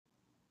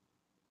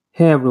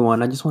Hey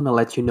everyone, I just want to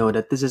let you know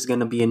that this is going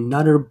to be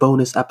another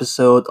bonus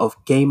episode of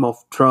Game of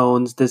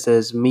Thrones. This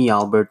is me,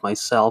 Albert,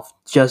 myself,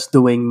 just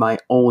doing my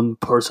own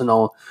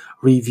personal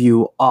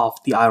review of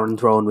The Iron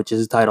Throne, which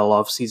is the title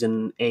of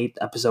Season 8,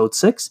 Episode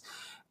 6.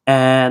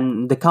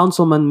 And the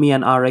councilman, me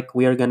and Arik,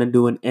 we are going to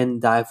do an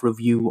in-dive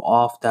review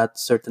of that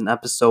certain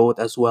episode,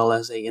 as well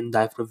as a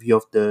in-dive review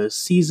of the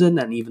season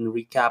and even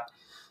recap,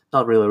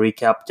 not really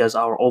recap, just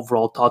our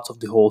overall thoughts of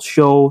the whole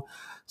show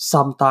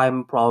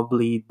sometime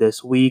probably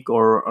this week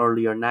or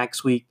earlier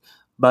next week.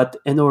 But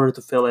in order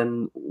to fill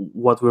in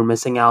what we're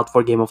missing out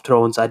for Game of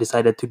Thrones, I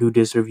decided to do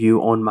this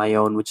review on my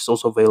own, which is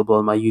also available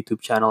on my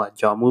YouTube channel at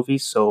Jaw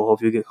Movies. So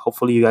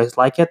hopefully you guys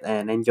like it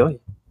and enjoy.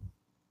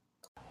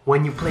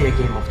 When you play a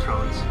Game of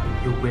Thrones,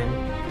 you win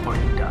or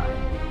you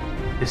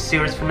die. The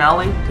series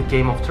finale to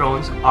Game of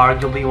Thrones,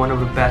 arguably one of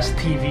the best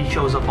TV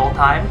shows of all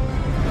time.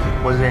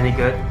 Was it any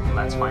good?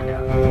 Let's find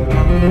out.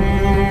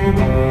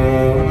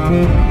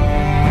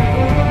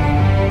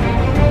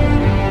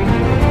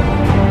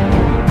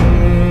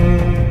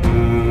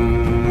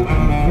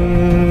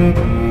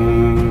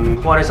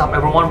 What is up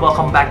everyone,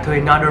 welcome back to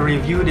another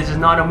review. This is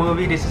not a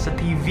movie, this is a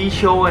TV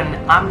show, and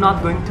I'm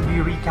not going to be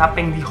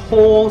recapping the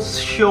whole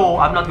show.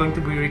 I'm not going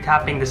to be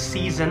recapping the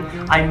season.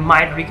 I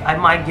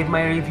might give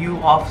my review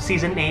of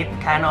season 8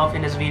 kind of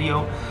in this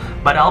video,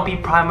 but I'll be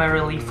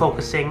primarily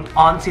focusing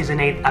on season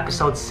 8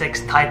 episode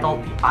 6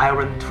 titled The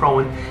Iron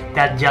Throne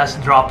that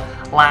just dropped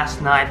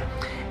last night.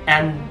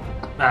 And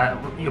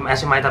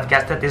as you might have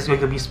guessed it, this is going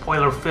to be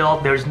spoiler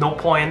filled. There's no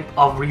point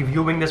of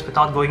reviewing this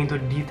without going into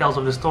the details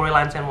of the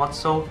storylines and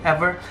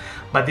whatsoever,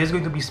 but this is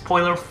going to be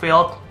spoiler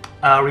filled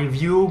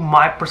review,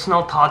 my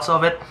personal thoughts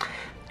of it.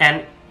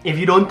 And if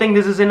you don't think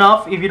this is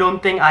enough, if you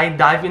don't think I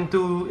dive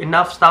into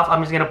enough stuff,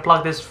 I'm just gonna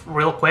plug this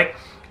real quick.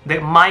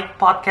 My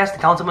podcast, the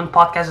Councilman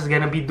Podcast, is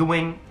gonna be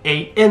doing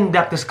a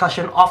in-depth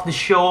discussion of the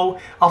show,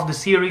 of the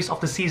series,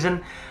 of the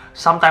season,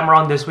 sometime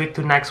around this week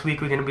to next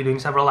week. We're going to be doing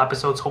several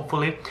episodes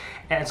hopefully,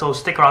 and so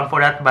stick around for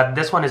that. But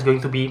this one is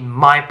going to be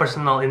my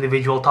personal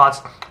individual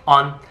thoughts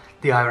on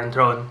the Iron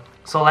Throne.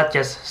 So let's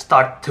just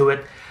start to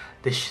it.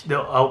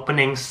 The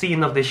opening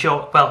scene of the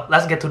show. Well,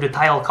 let's get to the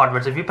title card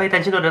first. If you pay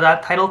attention to the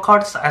title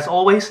cards, as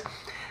always,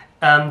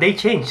 they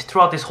change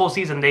throughout this whole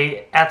season.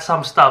 They add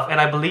some stuff,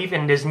 and I believe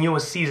in this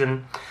newest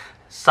season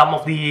some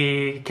of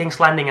the King's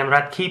Landing and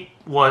Red Keep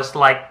was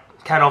like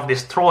kind of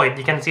destroyed.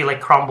 You can see like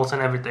crumbles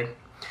and everything.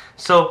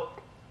 So,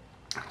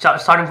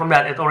 starting from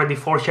that, it already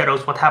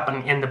foreshadows what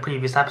happened in the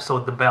previous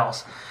episode, The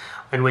Bells,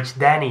 in which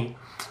Dany,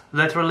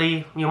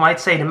 literally, you might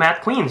say the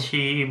Mad Queen,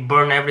 she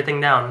burned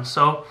everything down.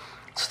 So,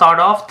 start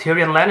off,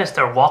 Tyrion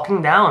Lannister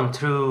walking down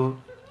through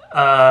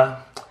the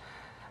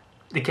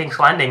King's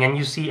Landing, and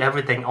you see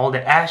everything, all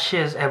the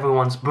ashes,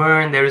 everyone's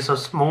burned. There is a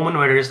moment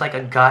where there's like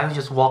a guy who's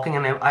just walking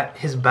and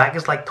his back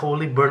is like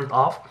totally burnt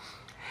off.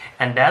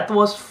 And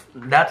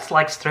that's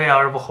like straight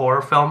out of a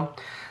horror film.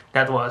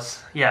 That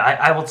was, yeah,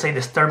 I would say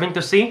disturbing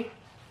to see.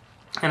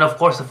 And of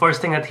course, the first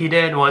thing that he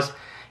did was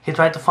he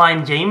tried to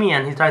find Jaime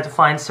and he tried to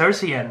find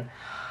Cersei. And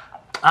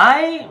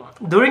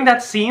during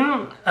that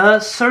scene,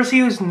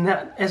 Cersei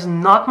is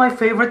not my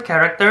favorite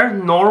character,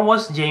 nor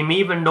was Jaime,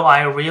 even though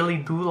I really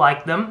do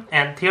like them.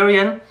 And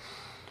Tyrion,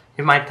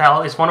 you might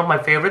tell, is one of my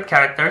favorite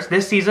characters.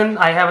 This season,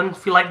 I haven't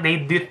feel like they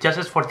did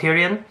justice for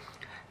Tyrion,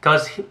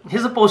 because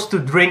he's supposed to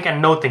drink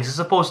and know things. He's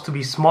supposed to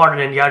be smarter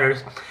than the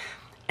others.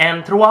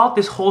 And throughout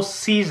this whole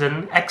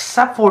season,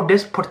 except for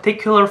this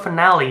particular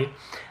finale,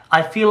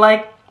 I feel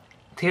like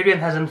Tyrion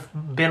hasn't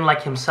been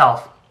like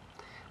himself.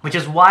 Which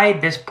is why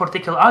this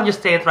particular, I'll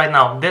just say it right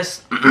now,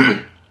 this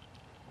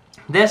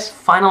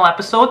final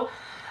episode,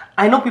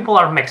 I know people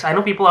are mixed. I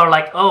know people are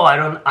like, oh,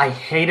 I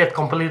hate it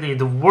completely,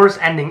 the worst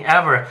ending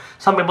ever.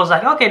 Some people's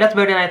like, okay, that's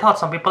better than I thought.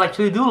 Some people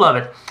actually do love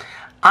it.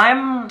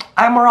 I'm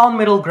around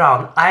middle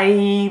ground.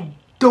 I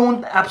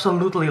don't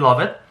absolutely love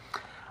it.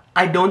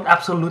 I don't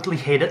absolutely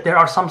hate it. There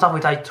are some stuff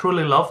which I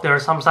truly love. There are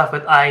some stuff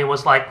that I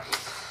was like,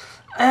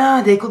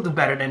 they could do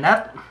better than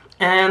that.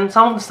 And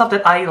some of the stuff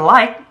that I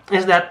like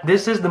is that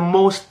this is the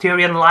most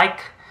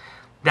Tyrion-like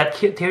that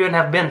Tyrion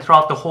have been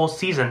throughout the whole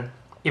season.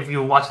 If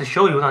you watch the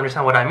show, you will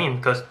understand what I mean,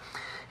 because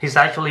he's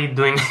actually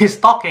he's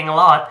talking a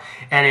lot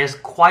and is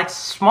quite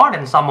smart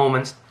in some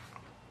moments.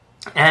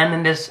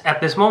 And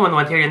at this moment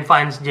when Tyrion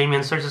finds Jaime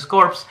and Cersei's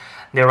corpse,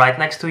 they're right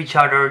next to each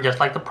other,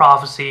 just like the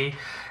prophecy.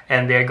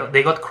 And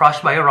they got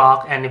crushed by a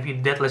rock. And if you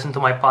did listen to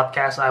my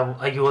podcast,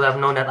 you will have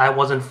known that I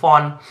wasn't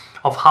fond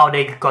of how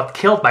they got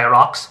killed by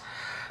rocks.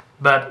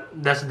 But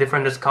that's a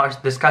different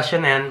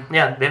discussion. And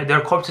yeah,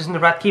 their corpses in the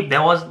Red Keep.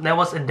 That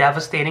was a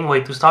devastating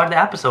way to start the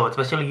episode,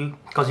 especially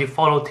because you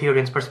follow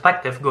Tyrion's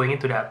perspective going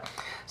into that.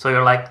 So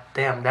you're like,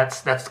 damn,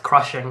 that's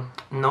crushing.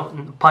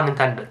 No pun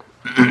intended.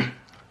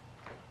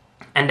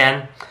 And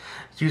then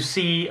you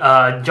see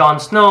Jon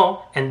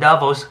Snow and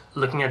Davos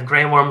looking at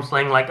Grey Worm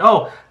saying like,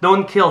 oh,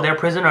 don't kill, they're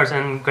prisoners,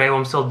 and Grey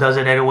Worm still does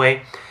it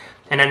anyway.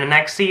 And then the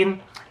next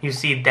scene, you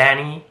see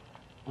Dany.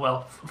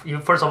 Well,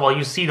 first of all,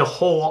 you see the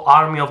whole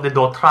army of the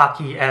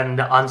Dothraki and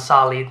the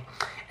Unsullied,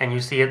 and you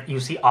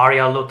see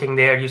Arya looking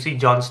there, you see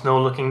Jon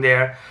Snow looking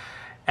there,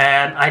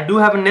 And I do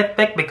have a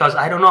nitpick because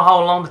I don't know how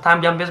long the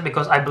time jump is,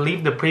 because I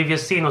believe the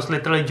previous scene was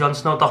literally Jon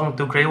Snow talking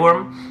to Grey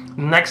Worm.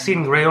 The next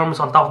scene, Grey Worm is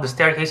on top of the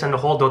staircase and the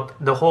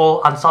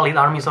whole Unsullied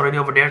army is already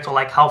over there. So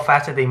like, how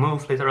fast did they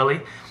move,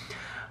 literally?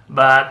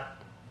 But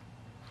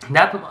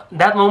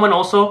that moment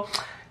also,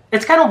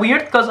 it's kind of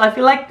weird because I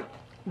feel like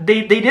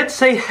they did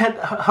say that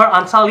her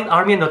Unsullied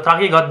army and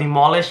Dothraki got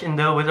demolished in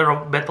the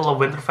Battle of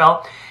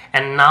Winterfell,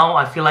 and now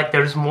I feel like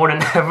there's more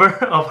than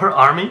ever of her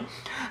army.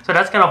 So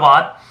that's kind of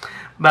odd.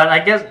 But I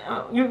guess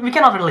we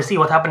cannot really see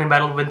what happened in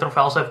Battle of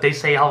Winterfell. So if they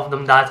say half of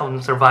them died, half of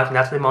them survived, and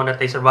that's the amount that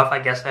they survived, I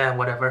guess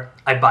whatever.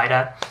 I buy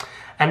that.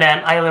 And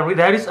then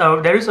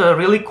there is a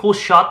really cool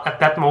shot at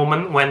that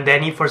moment when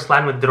Dany first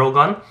landed with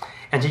Drogon,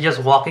 and she's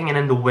just walking, and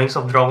then the wings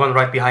of Drogon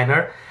right behind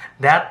her.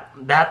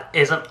 That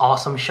is an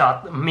awesome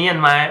shot. Me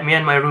and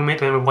my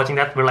roommate, when we were watching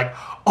that, we're like,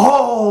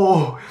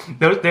 oh!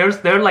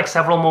 There are like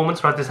several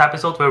moments throughout this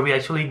episode where we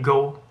actually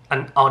go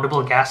an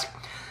audible gasp.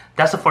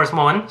 That's the first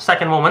moment.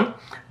 Second moment,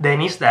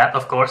 Dany's death,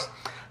 of course.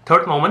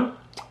 Third moment,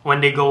 when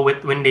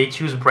they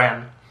choose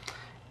Bran.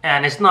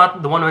 And it's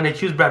not the one when they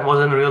choose Bran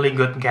wasn't a really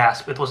good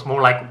gasp. It was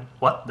more like,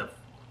 what the?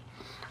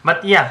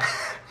 But yeah.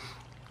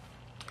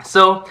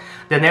 So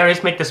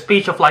Daenerys make the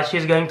speech of like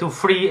she's going to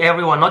free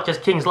everyone, not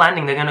just King's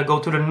Landing. They're gonna go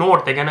to the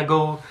north. They're gonna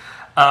go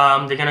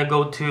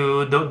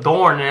to the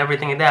Dorne and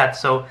everything like that.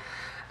 So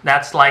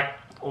that's like,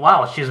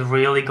 wow, she's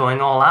really going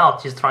all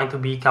out. She's trying to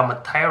become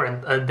a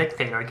tyrant, a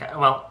dictator.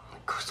 Well,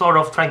 sort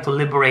of trying to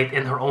liberate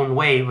in her own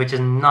way, which is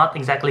not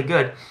exactly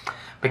good,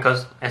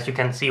 because as you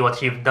can see what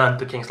she's done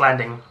to King's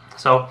Landing.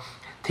 So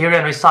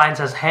Tyrion resigns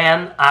as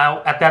Han.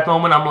 At that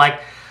moment, I'm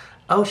like,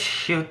 oh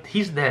shoot,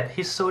 he's dead.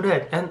 He's so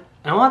dead. And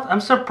you know what?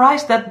 I'm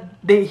surprised that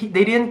they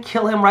didn't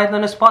kill him right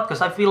on the spot,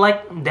 because I feel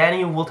like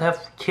Dany would have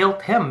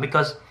killed him,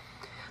 because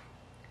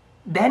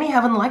Dany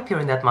haven't liked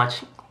Tyrion that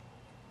much.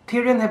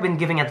 Tyrion have been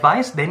giving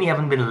advice. Dany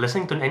haven't been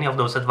listening to any of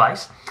those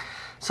advice.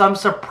 So I'm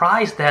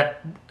surprised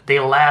that they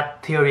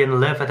let Tyrion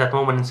live at that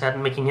moment instead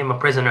of making him a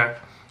prisoner.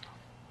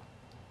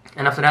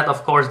 And after that,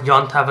 of course,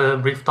 Jon have a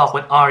brief talk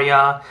with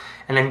Arya,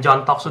 and then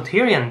Jon talks with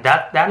Tyrion.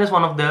 That is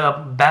one of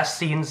the best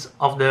scenes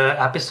of the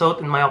episode,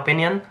 in my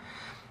opinion.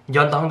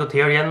 Jon talking to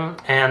Tyrion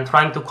and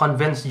trying to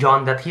convince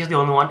Jon that he's the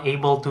only one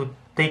able to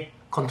take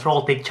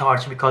control, take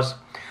charge, because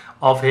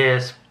of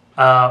his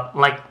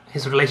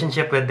his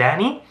relationship with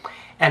Dany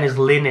and his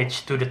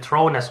lineage to the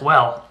throne as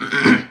well.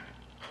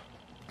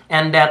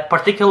 And that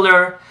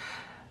particular,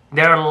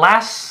 their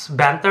last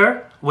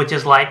banter, which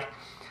is like,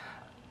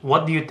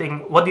 what do you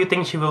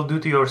think she will do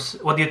to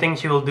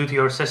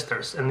your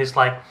sisters? And it's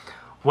like,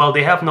 well,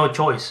 they have no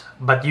choice,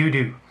 but you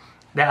do.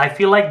 That I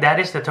feel like that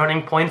is the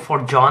turning point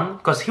for Jon,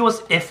 because he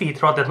was iffy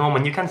throughout that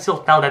moment. You can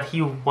still tell that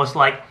he was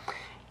like,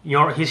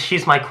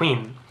 she's my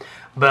queen.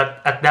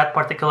 But at that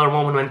particular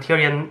moment when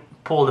Tyrion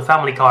pulled the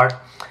family card,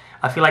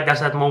 I feel like that's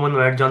that moment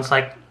where Jon's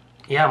like,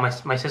 yeah,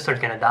 my sister's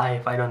gonna die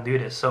if I don't do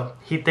this. So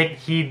he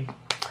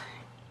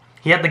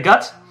had the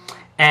guts,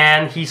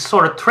 and he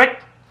sort of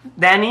tricked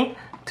Dany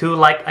to,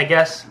 like, I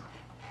guess,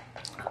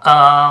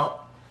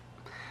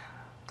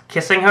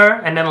 kissing her,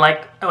 and then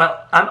like,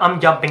 well, I'm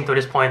jumping to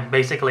this point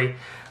basically.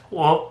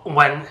 Well,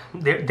 when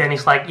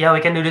Dany's like, yeah, we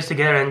can do this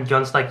together, and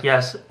Jon's like,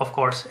 yes, of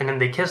course, and then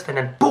they kissed, and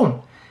then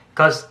boom,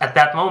 because at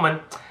that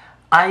moment,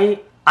 I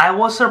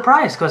was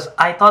surprised, because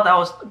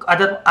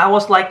I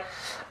was like,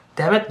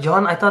 damn it,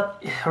 Jon, I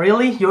thought,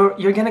 really,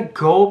 you're gonna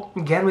go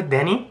again with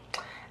Dany?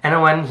 And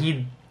then when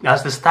he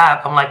does the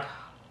stab, I'm like,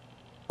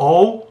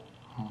 oh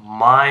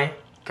my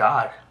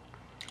god.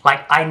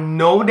 Like, I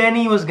know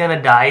Dany was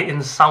gonna die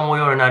in some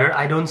way or another.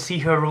 I don't see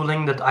her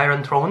ruling the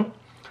Iron Throne.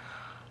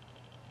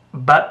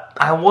 But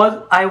I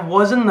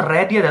wasn't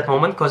ready at that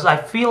moment, because I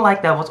feel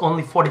like that was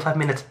only 45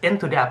 minutes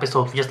into the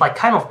episode, which is like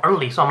kind of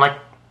early. So I'm like,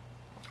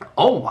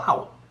 oh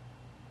wow,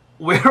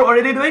 we're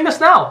already doing this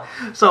now.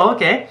 So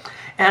okay.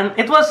 And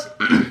it was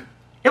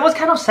it was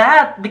kind of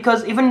sad,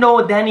 because even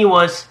though Dany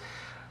was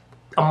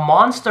a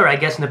monster, I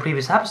guess, in the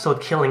previous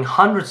episode, killing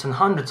hundreds and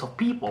hundreds of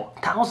people,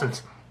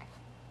 thousands.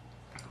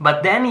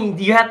 But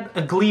Dany, you had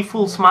a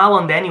gleeful smile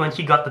on Dany when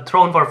she got the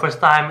throne for the first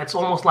time. It's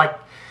almost like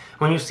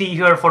when you see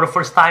her for the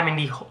first time in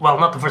the, well,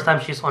 not the first time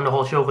she's on the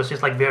whole show, because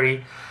she's like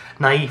very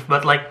naive,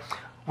 but like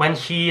when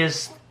she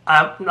is,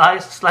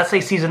 let's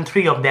say season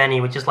 3 of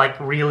Dany, which is like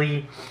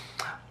really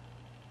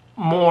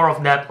more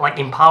of that like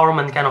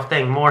empowerment kind of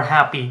thing, more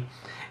happy,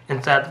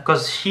 instead,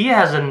 because she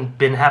hasn't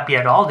been happy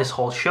at all this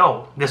whole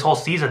show, this whole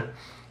season.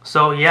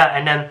 So yeah,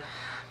 and then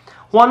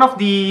one of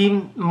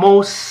the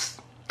most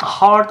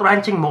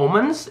heart-wrenching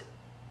moments,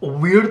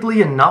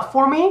 weirdly enough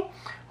for me,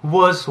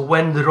 was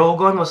when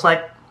Drogon was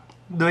like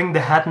doing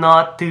the head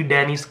nod to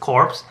Dany's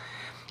corpse,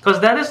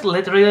 because that is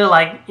literally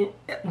like,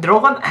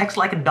 Drogon acts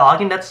like a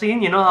dog in that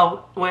scene. You know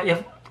how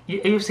if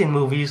you've seen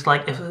movies,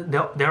 like if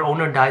their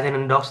owner dies and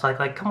the dog's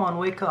like come on,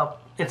 wake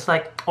up. It's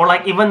like, or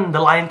like even The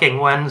Lion King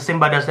when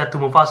Simba does that to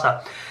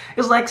Mufasa.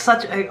 It's like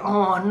such a,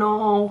 oh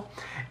no,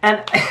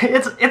 and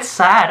it's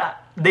sad.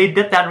 They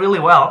did that really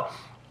well.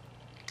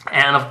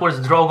 And of course,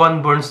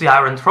 Drogon burns the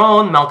Iron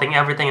Throne, melting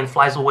everything, and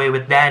flies away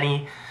with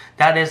Dany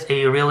that's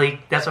a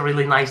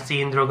really nice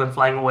scene, Drogon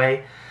flying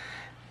away.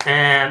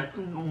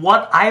 And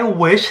what I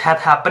wish had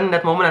happened in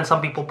that moment, and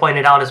some people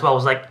pointed out as well,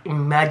 was like,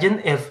 imagine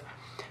if,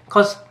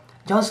 because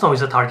Jon Snow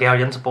is a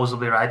Targaryen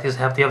supposedly, right? They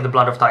have the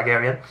blood of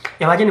Targaryen.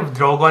 Imagine if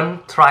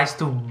Drogon tries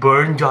to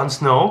burn Jon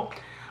Snow,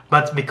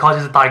 but because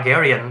he's a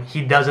Targaryen,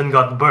 he doesn't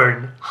got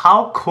burned.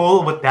 How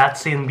cool would that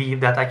scene be if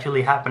that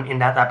actually happened in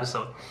that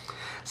episode?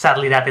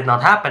 Sadly, that did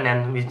not happen,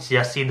 and we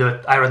just see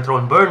the Iron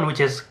Throne burn, which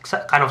is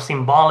kind of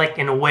symbolic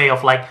in a way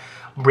of like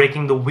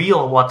breaking the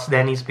wheel of what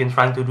Dany's been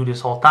trying to do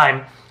this whole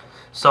time.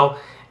 So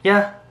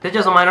yeah, that's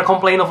just a minor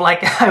complaint of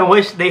like, I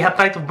wish they had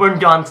tried to burn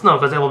Jon Snow,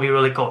 because that will be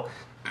really cool.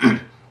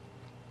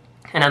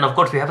 And then of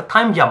course we have a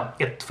time jump.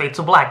 It fades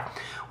to black.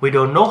 We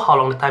don't know how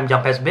long the time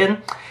jump has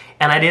been,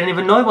 and I didn't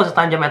even know it was a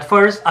time jump at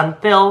first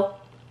until,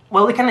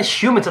 well, we can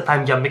assume it's a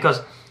time jump,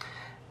 because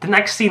the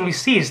next scene we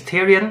see is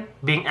Tyrion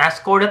being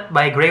escorted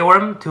by Grey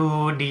Worm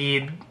to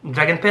the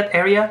Dragon Pit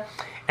area,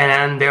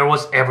 and there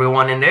was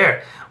everyone in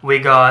there. We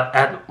got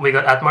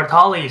Admir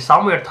Tarly,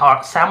 Samuel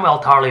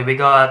Tarly, we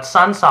got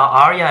Sansa,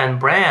 Arya, and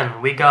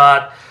Bran. We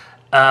got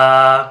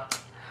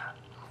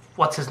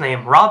what's his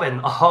name? Robin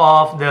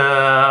of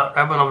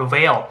the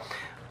Vale,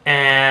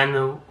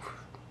 and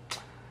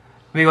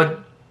we got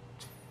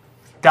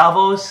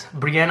Davos,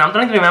 Brienne. I'm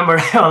trying to remember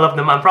all of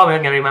them. I'm probably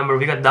not gonna remember.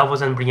 We got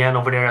Davos and Brienne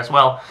over there as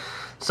well.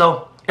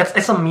 So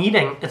it's a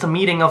meeting. It's a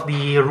meeting of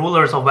the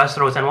rulers of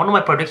Westeros, and one of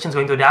my predictions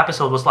going to the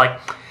episode was like,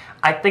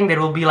 I think there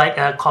will be like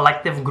a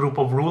collective group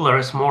of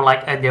rulers, more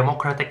like a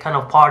democratic kind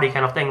of party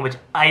kind of thing, which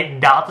I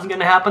doubt is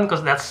gonna happen,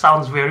 because that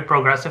sounds very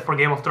progressive for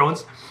Game of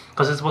Thrones,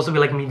 because it's supposed to be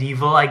like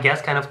medieval, I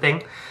guess, kind of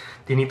thing.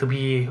 They need to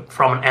be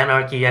from an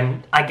anarchy,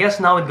 and I guess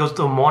now it goes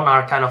to a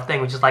monarch kind of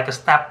thing, which is like a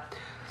step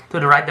to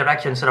the right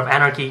direction instead of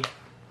anarchy.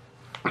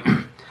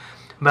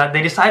 But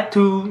they decide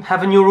to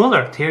have a new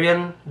ruler.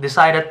 Tyrion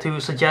decided to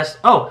suggest,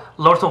 oh,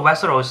 Lords of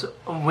Westeros,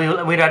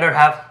 we'd rather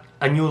have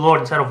a new lord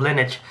instead of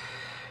lineage.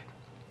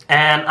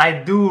 And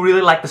I do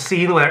really like the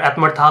scene where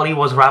Admir Tarly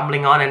was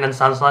rambling on, and then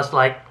Sansa's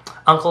like,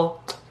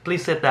 Uncle,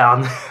 please sit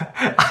down.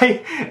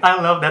 I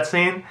love that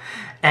scene.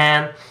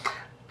 And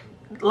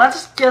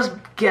let's just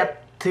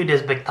get to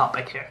this big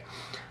topic here.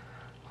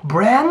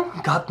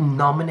 Bran got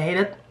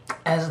nominated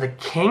as the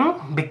king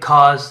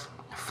because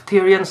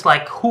Tyrion's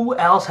like, who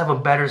else have a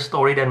better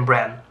story than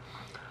Bran?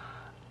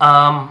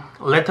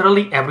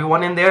 Literally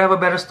everyone in there have a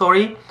better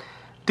story.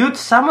 Dude,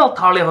 Samuel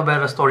Tarly have a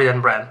better story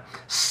than Bran.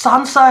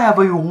 Sansa have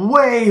a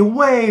way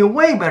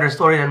better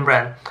story than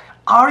Bran.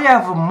 Arya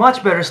have a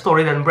much better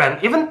story than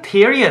Bran. Even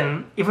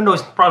Tyrion, even though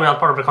it's probably not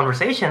part of the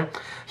conversation,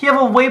 he have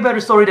a way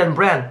better story than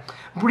Bran.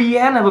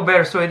 Brienne have a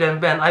better story than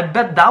Bran. I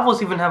bet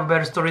Davos even have a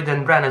better story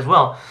than Bran as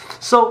well.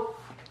 So,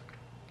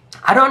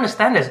 I don't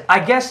understand this. I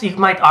guess you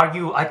might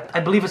argue, I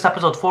believe it's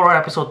episode 4 or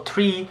episode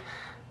 3.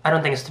 I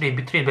don't think it's 3,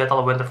 Battle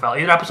of Winterfell.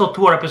 Either episode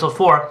 2 or episode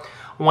 4,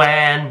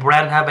 when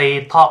Bran have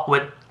a talk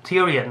with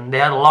Tyrion. They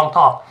had a long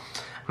talk.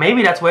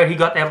 Maybe that's where he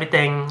got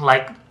everything,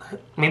 like,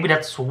 maybe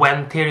that's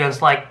when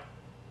Tyrion's like,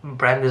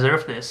 Bran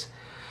deserved this.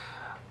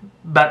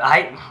 But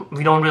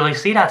we don't really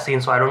see that scene,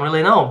 so I don't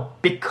really know.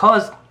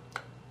 Because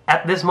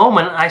at this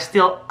moment, I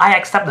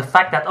accept the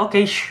fact that,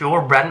 okay,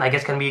 sure, Bran, I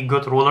guess, can be a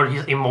good ruler.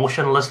 He's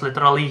emotionless,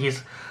 literally.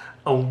 He's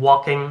a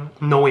walking,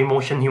 no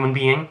emotion human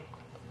being.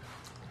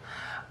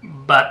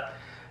 But,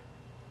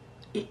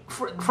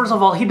 first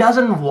of all, he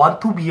doesn't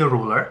want to be a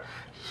ruler.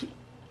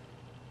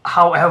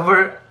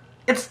 However,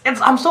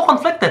 I'm so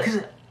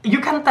conflicted. You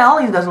can tell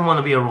he doesn't want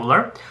to be a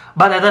ruler,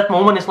 but at that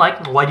moment it's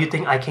like, why do you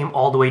think I came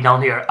all the way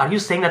down here? Are you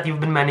saying that you've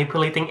been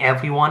manipulating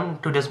everyone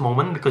to this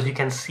moment because you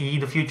can see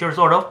the future,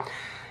 sort of?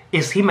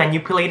 Is he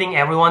manipulating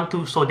everyone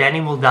so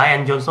Dany will die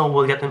and Jon Snow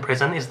will get in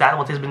prison? Is that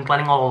what he's been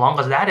planning all along?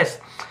 Because that is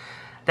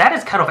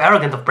kind of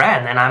arrogant of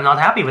Bran, and I'm not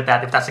happy with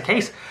that if that's the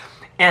case.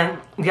 And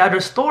the other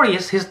story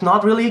is he's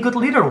not really a good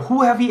leader.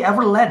 Who have he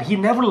ever led? He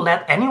never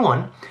led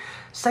anyone.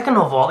 Second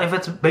of all, if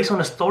it's based on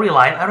a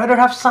storyline, I'd rather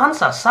have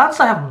Sansa.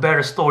 Sansa have a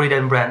better story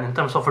than Bran in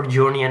terms of her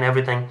journey and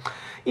everything.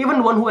 Even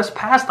the one who has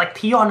passed, like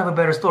Theon, have a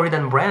better story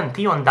than Bran.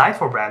 Theon died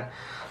for Bran.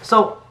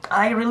 So,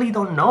 I really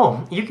don't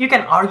know. You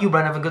can argue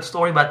Bran have a good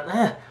story, but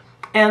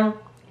And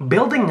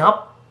building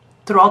up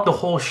throughout the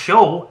whole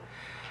show,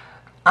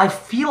 I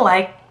feel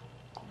like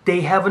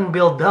they haven't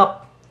built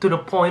up to the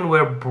point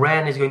where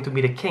Bran is going to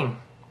be the king.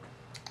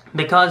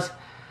 Because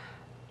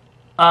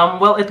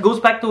well, it goes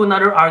back to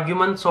another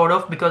argument, sort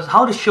of, because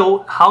how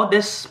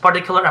this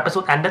particular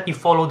episode ended, you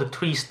follow the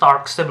 3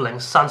 Stark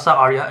siblings, Sansa,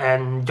 Arya,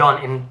 and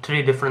Jon, in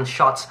 3 different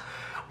shots,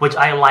 which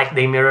I like.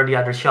 They mirror the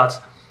other shots.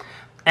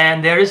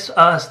 And there is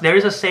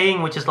a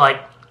saying which is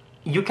like,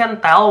 you can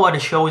tell what the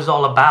show is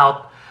all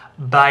about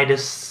by the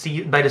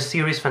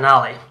series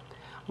finale.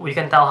 We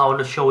can tell how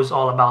the show is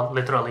all about,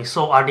 literally.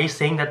 So are they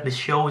saying that the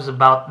show is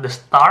about the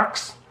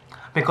Starks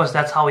because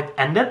that's how it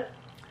ended?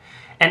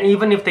 And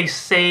even if they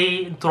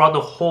say throughout the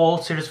whole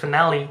series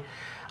finale,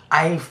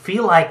 I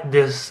feel like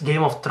this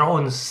Game of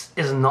Thrones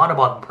is not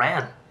about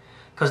Bran,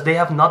 because they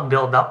have not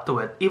built up to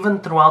it. Even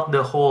throughout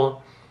the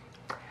whole...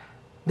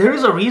 There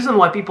is a reason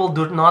why people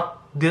do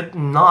not did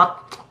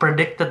not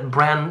predicted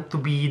Bran to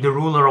be the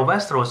ruler of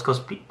Westeros,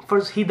 because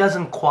first he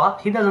doesn't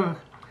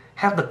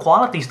have the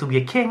qualities to be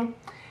a king,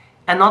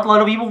 and not a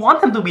lot of people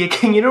want him to be a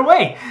king either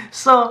way.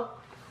 So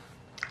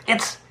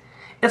it's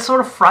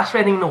sort of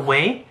frustrating in a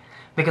way,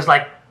 because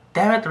like,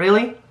 damn it,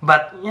 really?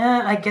 But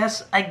yeah, I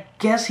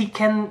guess he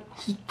can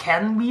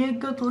be a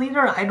good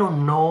leader. I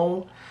don't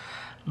know,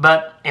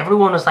 but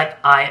everyone was like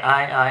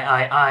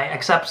I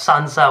except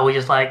Sansa, which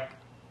is like,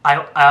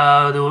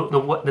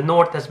 the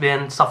North has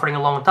been suffering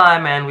a long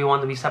time and we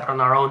want to be separate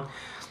on our own,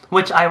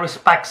 which I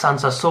respect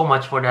Sansa so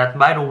much for that.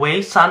 By the way,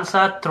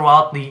 Sansa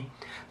throughout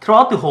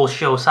the whole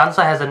show,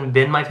 Sansa hasn't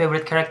been my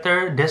favorite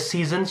character. This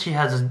season, she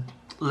has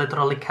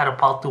literally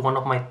catapulted to one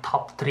of my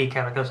top 3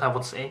 characters, I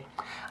would say.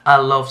 I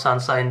love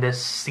Sansa in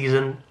this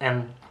season,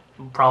 and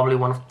probably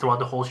throughout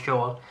the whole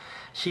show.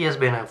 She has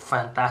been a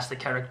fantastic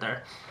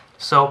character.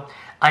 So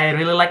I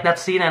really like that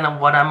scene, and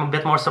what I'm a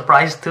bit more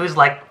surprised too is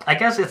like, I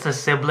guess it's a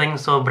sibling,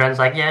 so Bran's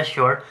like, yeah,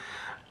 sure.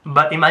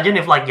 But imagine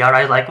if like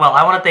Yara is like, well,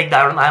 I want to take the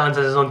Iron Islands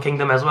as his own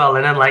kingdom as well,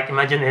 and then like,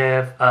 imagine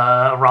if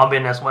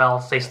Robin as well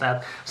says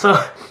that.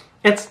 So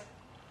it's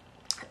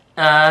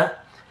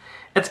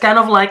kind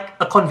of like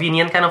a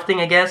convenient kind of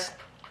thing, I guess,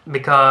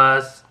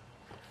 because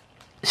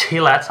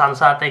he let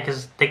Sansa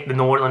take the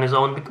North on his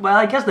own. Well,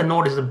 I guess the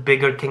North is a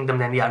bigger kingdom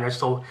than the others,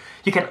 so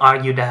you can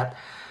argue that.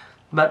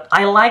 But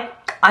I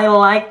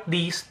like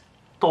the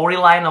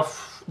storyline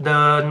of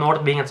the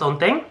North being its own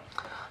thing.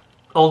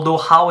 Although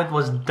how it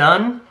was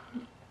done,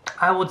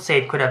 I would say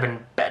it could have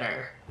been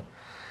better.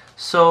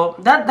 So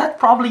that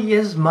probably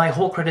is my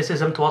whole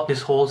criticism throughout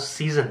this whole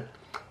season.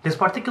 This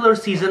particular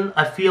season,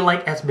 I feel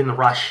like it's been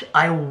rushed.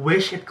 I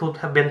wish it could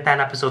have been 10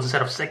 episodes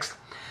instead of 6.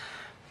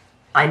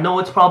 I know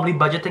it's probably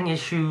budgeting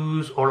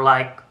issues or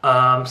like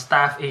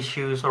staff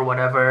issues or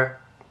whatever.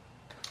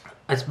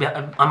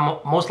 I'm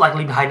most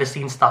likely behind the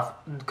scenes stuff,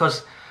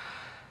 because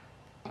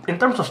in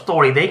terms of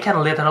story, they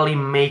can literally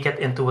make it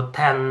into a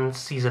 10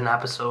 season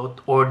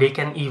episode, or they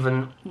can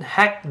even,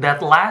 heck, the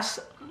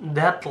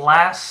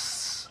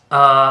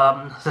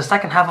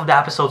second half of the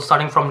episode,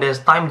 starting from this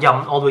time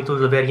jump all the way to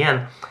the very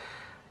end,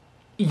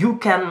 you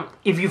can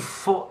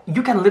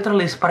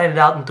literally spread it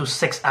out into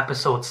 6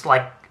 episodes,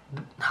 like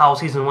how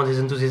season 1,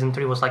 season 2, season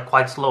 3 was like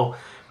quite slow.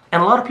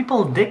 And a lot of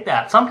people dig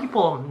that. Some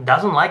people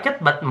doesn't like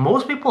it, but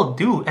most people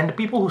do. And the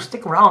people who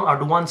stick around are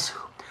the ones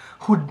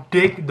who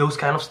dig those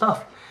kind of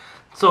stuff.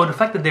 So the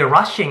fact that they're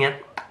rushing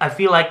it, I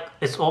feel like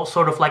it's all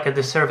sort of like a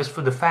disservice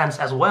for the fans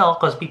as well,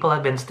 because people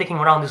have been sticking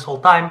around this whole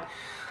time,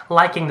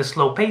 liking the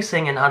slow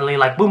pacing and hardly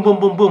like boom, boom,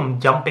 boom, boom,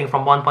 jumping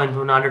from one point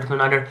to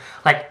another.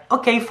 Like,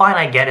 okay, fine,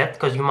 I get it,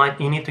 because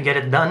you need to get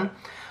it done,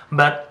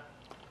 but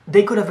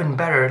they could have been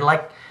better.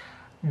 Like,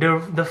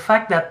 the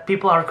fact that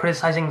people are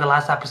criticizing the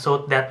last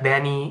episode that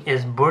Dany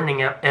is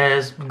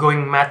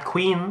going Mad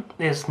Queen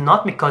is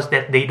not because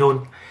that they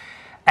don't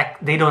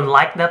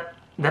like that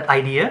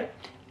idea.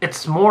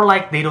 It's more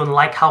like they don't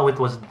like how it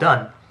was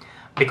done.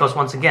 Because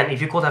once again,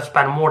 if you could have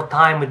spent more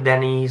time with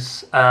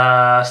Dany's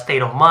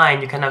state of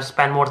mind, you can have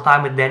spent more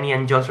time with Dany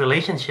and Jon's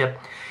relationship.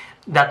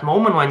 That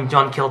moment when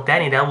Jon killed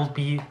Dany,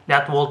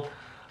 that will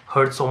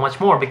hurt so much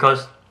more,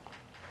 because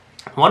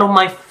one of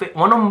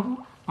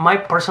my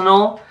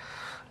personal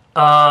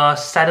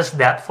saddest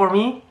death for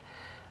me,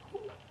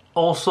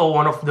 also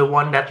one of the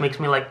one that makes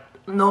me like,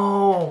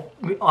 no,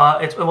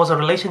 it was a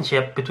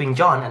relationship between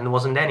Jon, and it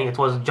wasn't Dany, it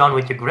was Jon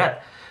with Ygritte.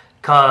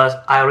 Because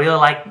I really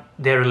like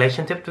their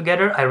relationship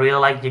together. I really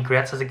like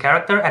Ygritte as a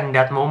character, and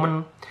that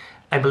moment,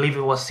 I believe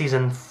it was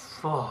season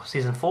 5,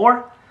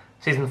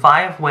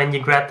 when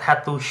Ygritte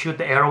had to shoot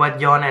the arrow at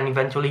Jon, and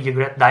eventually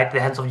Ygritte died at the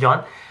hands of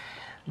Jon.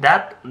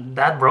 That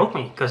broke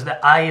me, because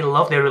I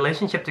love their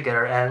relationship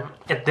together, and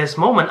at this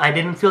moment, I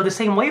didn't feel the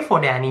same way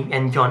for Dany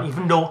and Jon,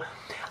 even though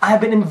I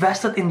have been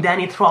invested in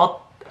Dany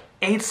throughout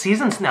 8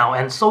 seasons now,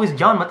 and so is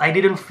Jon, but I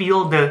didn't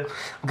feel the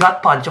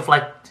gut punch of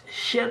like,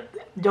 shit,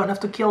 Jon have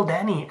to kill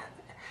Dany.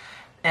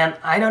 And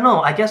I don't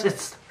know, I guess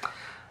it's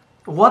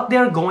what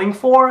they're going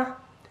for.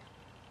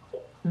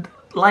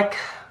 Like,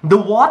 the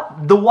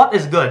what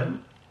is good.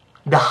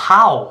 The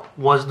how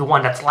was the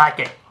one that's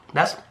lacking.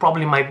 That's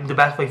probably the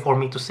best way for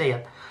me to say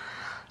it.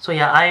 So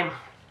yeah,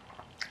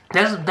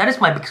 that is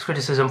my biggest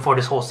criticism for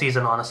this whole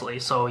season, honestly.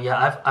 So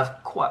yeah, I've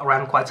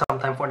ran quite some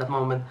time for that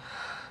moment.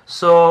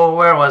 So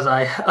where was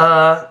I?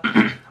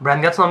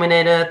 Bran gets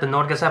nominated, the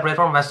North gets separated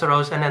from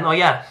Westeros, and then, oh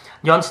yeah,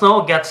 Jon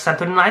Snow gets sent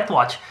to the Night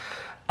Watch.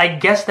 I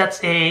guess that's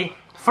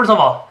first of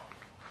all,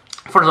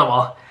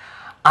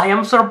 I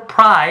am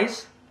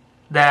surprised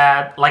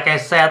that, like I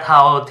said,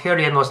 how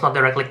Tyrion was not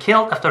directly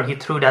killed after he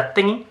threw that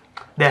thingy,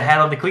 the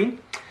head of the Queen.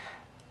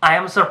 I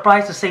am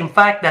surprised the same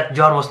fact that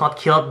Jon was not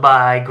killed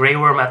by Grey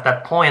Worm at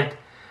that point.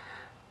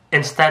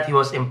 Instead, he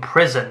was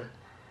imprisoned.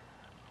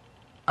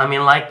 I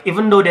mean, like,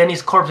 even though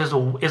Dany's corpse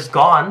is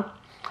gone,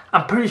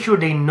 I'm pretty sure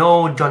they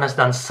know Jon has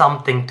done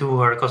something to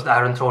her, because the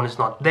Iron Throne is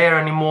not there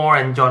anymore,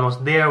 and Jon was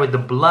there with the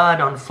blood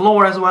on the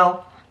floor as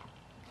well.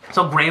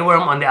 So Grey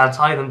Worm on the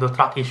outside and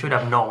Dothraki should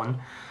have known.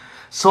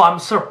 So I'm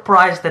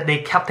surprised that they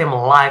kept him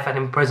alive and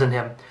imprisoned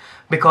him,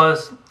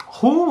 because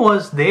who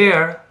was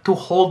there to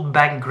hold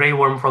back Grey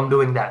Worm from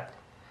doing that?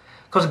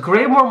 Because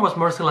Grey Worm was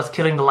merciless,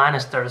 killing the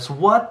Lannisters.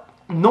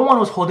 No one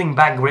was holding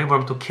back Grey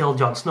Worm to kill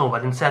Jon Snow,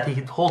 but instead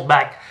he'd hold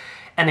back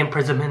and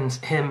imprison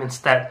him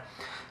instead.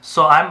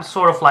 So I'm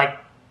sort of like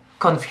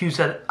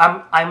confused.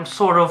 I'm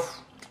sort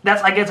of,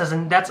 that's, I guess,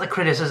 that's a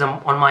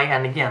criticism on my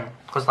end again,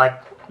 because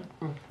like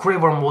Grey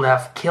Worm would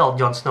have killed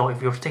Jon Snow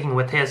if you're sticking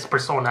with his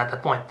persona at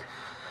that point.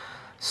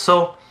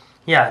 So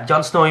yeah,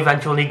 Jon Snow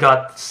eventually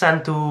got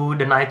sent to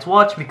the Night's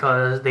Watch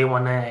because they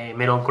want a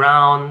middle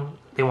ground.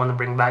 They want to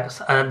bring back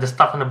the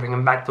Stark, want to bring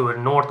him back to the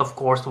north, of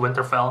course, to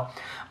Winterfell.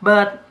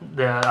 But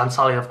the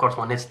Unsullied, of course,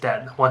 want his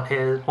dead, want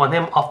him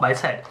off by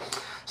his head.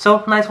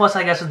 So Night's Watch,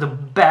 I guess, is the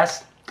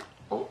best,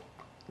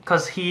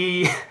 because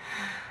I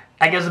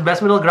guess, the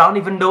best middle ground.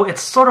 Even though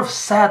it's sort of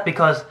sad,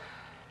 because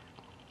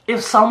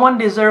if someone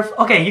deserves,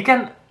 okay, you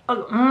can,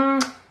 all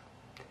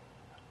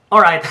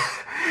right.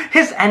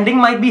 His ending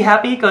might be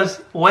happy,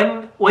 because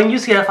when you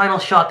see the final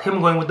shot,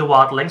 him going with the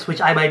Wildlings, which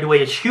I, by the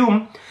way,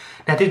 assume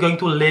that he's going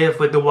to live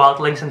with the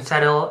Wildlings and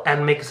settle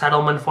and make a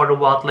settlement for the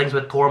Wildlings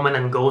with Tormund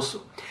and Ghost.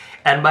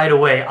 And by the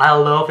way, I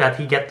love that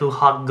he get to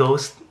hug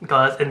Ghost,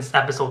 because in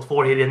episode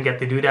 4 he didn't get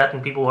to do that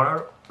and people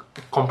were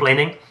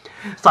complaining.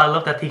 So I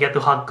love that he get to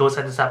hug Ghost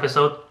at this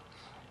episode.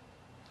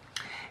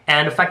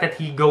 And the fact that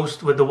he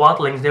goes with the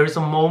Wildlings, there is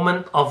a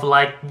moment of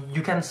like,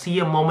 you can see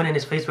a moment in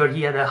his face where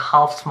he had a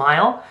half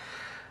smile.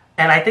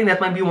 And I think that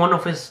might be one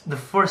of the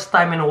first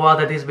time in a while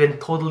that he's been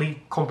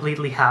totally,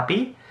 completely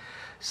happy.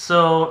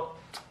 So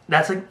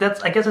I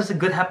guess it's a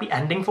good happy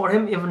ending for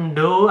him, even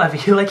though I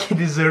feel like he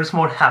deserves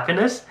more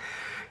happiness.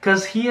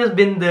 Because he has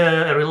been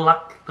the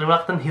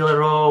reluctant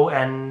hero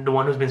and the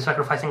one who's been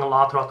sacrificing a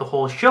lot throughout the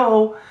whole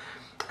show.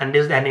 And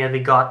this is the ending that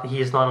we got.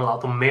 He is not allowed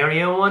to marry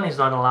anyone. He's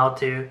not allowed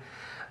to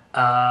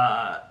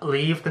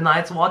leave the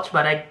Night's Watch.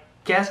 But I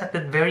guess at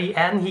the very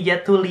end he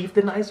get to leave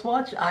the Night's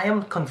Watch. I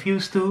am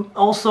confused too.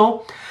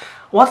 Also,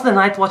 what's the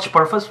Night's Watch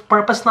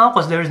purpose now?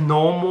 Because there is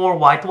no more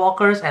White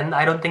Walkers, and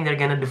I don't think they're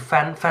gonna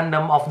defend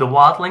them of the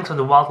Wildlings. So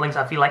the Wildlings,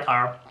 I feel like,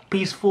 are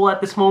peaceful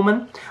at this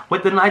moment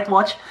with the Night's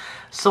Watch.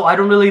 So I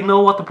don't really know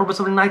what the purpose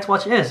of the Night's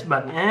Watch is.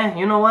 But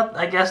you know what?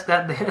 I guess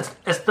that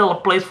it's still a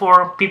place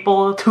for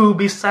people to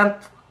be sent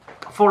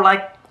for,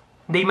 like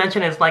they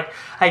mentioned. It's like,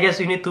 I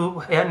guess you need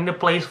a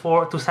place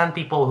to send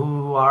people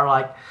who are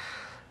like,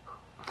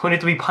 who need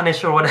to be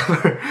punished or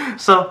whatever.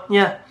 So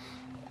yeah,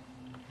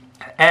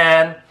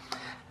 and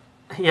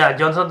yeah,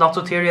 Jon Snow talks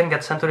to Tyrion,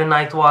 gets sent to the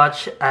Night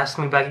Watch, asks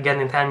me back again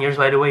in 10 years.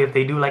 By the way, if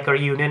they do like a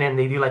reunion and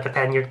they do like a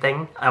 10-year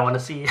thing, I want to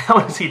see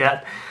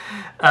that.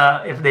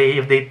 If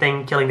they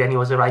think killing Dany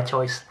was the right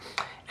choice.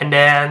 And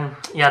then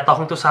yeah,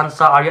 talking to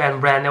Sansa, Arya,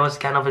 and Bran, that was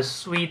kind of a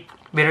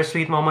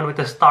bittersweet moment with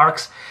the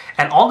Starks,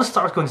 and all the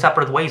Starks going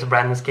separate ways.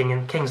 Bran is king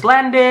in King's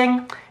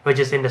Landing, which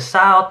is in the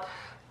south.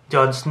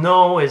 Jon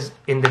Snow is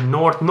in the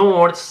north.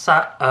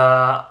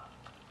 Sansa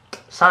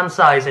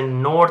is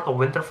in north of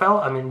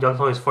Winterfell. I mean, Jon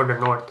Snow is further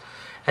north.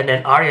 And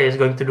then Arya is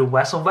going to the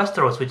west of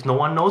Westeros, which no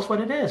one knows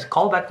what it is.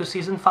 Call back to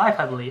season 5,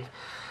 I believe.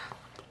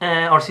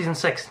 Or season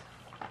 6.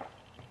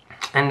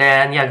 And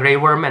then, yeah, Grey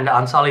Worm and the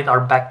Unsullied are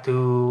back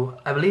to,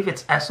 I believe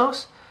it's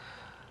Essos.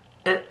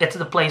 It's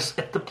the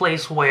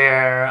place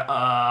where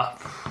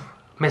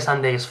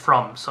Missandei is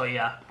from. So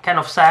yeah, kind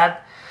of sad.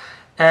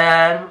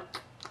 And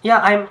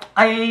yeah,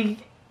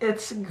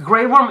 it's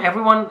Grey Worm.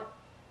 Everyone,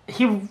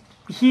 he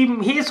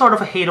is sort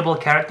of a hateable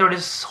character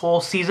this whole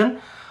season.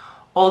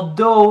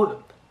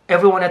 Although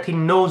everyone that he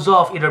knows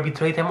of either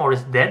betrayed him or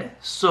is dead.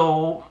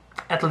 So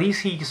at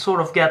least he sort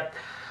of get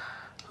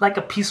like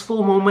a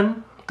peaceful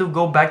moment to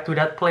go back to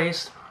that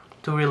place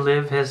to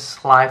relive his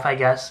life, I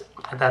guess,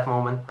 at that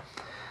moment.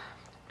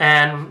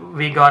 And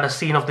we got a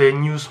scene of the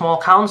new small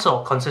council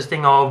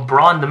consisting of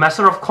Bronn, the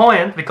Master of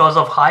Coin, because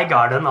of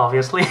Highgarden,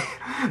 obviously.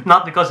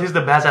 Not because he's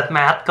the best at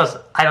math, because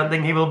I don't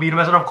think he will be the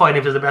Master of Coin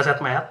if he's the best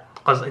at math.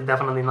 Because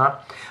definitely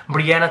not.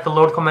 Brienne as the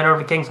Lord Commander of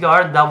the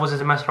Kingsguard, Davos as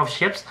the Master of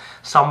Ships,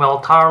 Samuel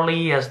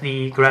Tarly as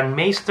the Grand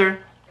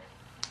Maester,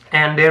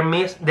 and they're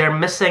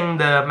missing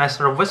the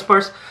Master of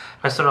Whispers,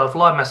 Master of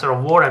Law, Master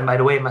of War, and by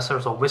the way,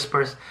 Masters of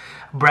Whispers.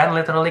 Bran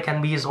literally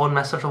can be his own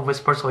Master of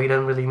Whispers, so he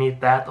doesn't really need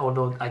that,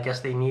 although I guess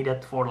they need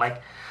it for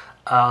like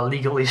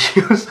legal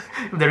issues,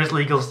 if there is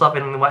legal stuff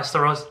in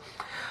Westeros.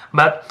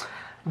 But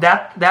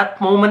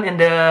that moment in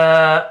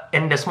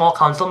the small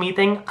council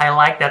meeting, I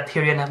like that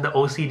Tyrion had the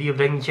OCD of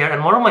drinking chair.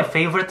 And one of my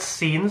favorite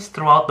scenes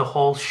throughout the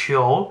whole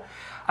show,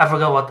 I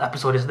forgot what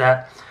episode is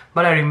that,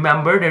 but I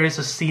remember there is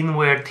a scene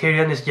where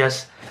Tyrion is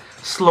just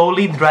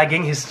slowly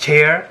dragging his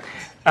chair,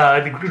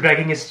 with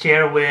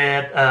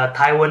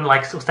Tywin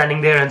like standing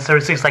there and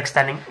Cersei's like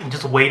standing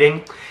just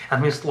waiting,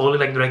 and he's slowly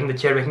like dragging the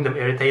chair, making them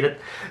irritated.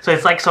 So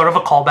it's like sort of a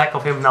callback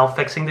of him now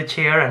fixing the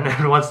chair, and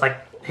everyone's like,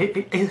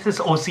 it's his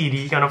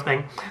OCD kind of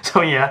thing.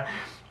 So yeah,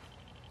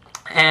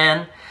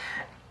 and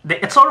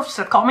it's sort of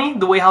sitcom-y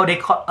the way how they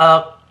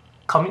talk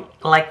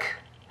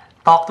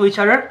to each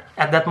other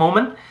at that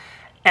moment.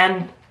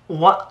 And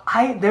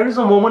there is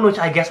a moment which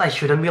I guess I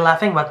shouldn't be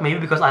laughing, but maybe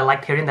because I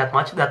like Tyrion that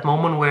much. That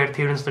moment where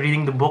Tyrion's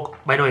reading the book.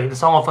 By the way, the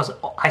Song of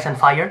Ice and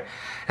Fire.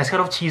 It's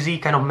kind of cheesy,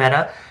 kind of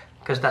meta,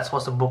 because that's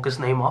what the book is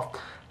named of.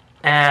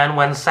 And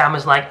when Sam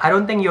is like, I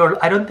don't think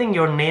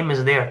your name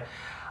is there.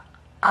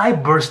 I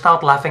burst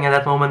out laughing at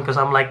that moment because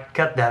I'm like,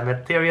 God damn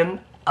it, Tyrion.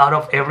 Out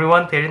of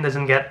everyone, Tyrion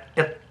doesn't get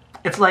it.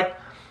 It's like,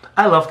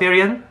 I love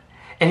Tyrion,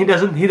 and he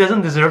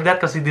doesn't deserve that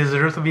because he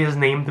deserves to be his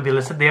name to be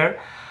listed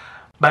there.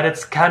 But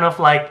it's kind of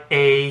like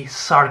a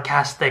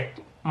sarcastic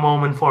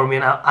moment for me,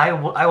 and I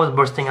was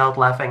bursting out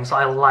laughing. So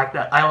I like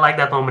that. I like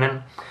that moment.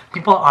 And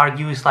people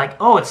argue it's like,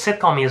 oh, it's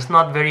sitcom. It's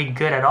not very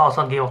good at all. It's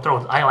not Game of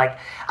Thrones. I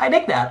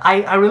dig that.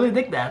 I really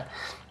dig that.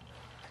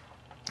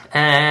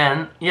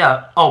 And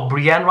yeah,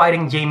 Brienne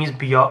writing Jaime's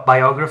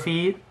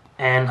biography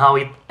and how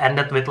it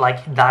ended with like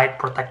he died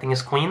protecting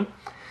his queen.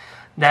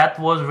 That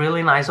was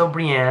really nice of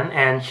Brienne,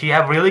 and she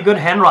had really good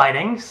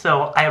handwriting,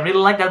 so I really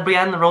like that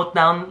Brienne wrote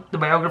down the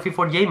biography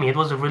for Jaime. It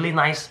was a really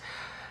nice,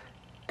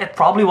 it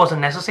probably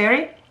wasn't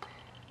necessary,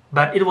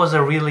 but it was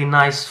a really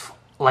nice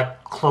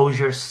like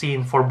closure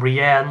scene for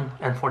Brienne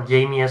and for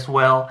Jaime as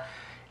well.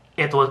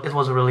 It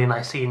was a really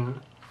nice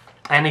scene.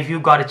 And if you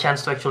got a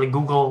chance to actually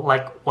Google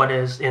like what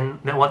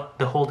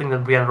the whole thing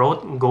that Brienne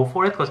wrote, go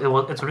for it because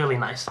it's really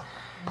nice.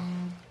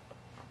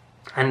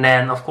 And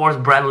then of course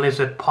Bran lives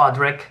with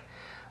Podrick,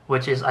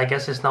 which is, I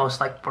guess, is now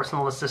his like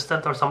personal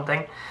assistant or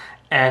something,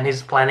 and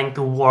he's planning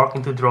to walk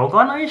into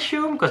Drogon, I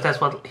assume, because that's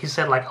what he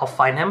said. Like, I'll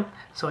find him.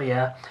 So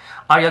yeah,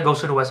 Arya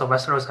goes to the west of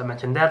Westeros. I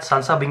mentioned that.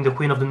 Sansa being the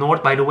Queen of the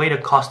North. By the way, the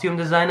costume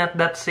design at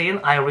that scene,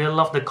 I really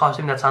love the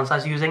costume that Sansa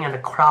is using, and the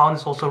crown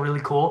is also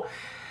really cool.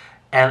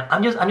 And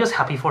I'm just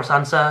happy for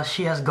Sansa.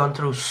 She has gone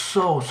through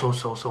so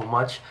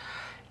much.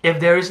 If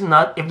there is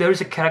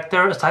a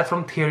character aside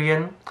from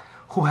Tyrion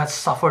who has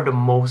suffered the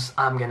most,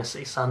 I'm gonna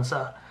say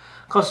Sansa,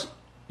 because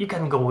you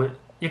can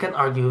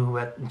argue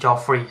with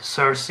Joffrey,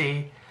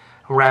 Cersei,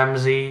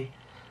 Ramsay.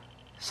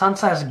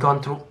 Sansa has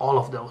gone through all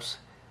of those,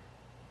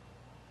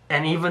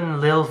 and even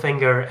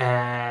Littlefinger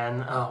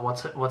and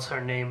what's her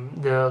name,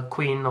 the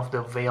Queen of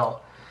the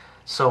Vale.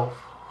 So,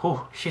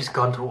 she's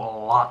gone through a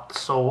lot.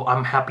 So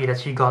I'm happy that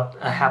she got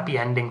a happy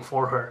ending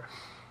for her.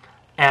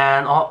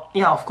 And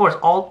of course,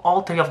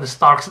 all three of the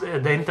Starks,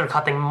 the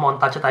intercutting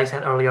montage that I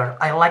said earlier,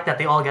 I like that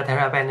they all get their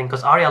happy ending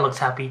because Arya looks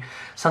happy,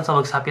 Sansa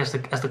looks happy as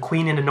the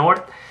queen in the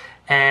north,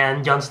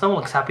 and Jon Snow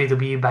looks happy to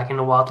be back in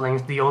the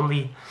Wildlings.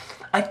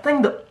 I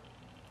think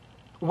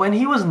when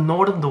he was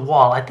north of the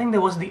Wall, I think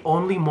that was the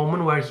only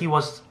moment where he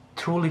was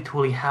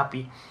truly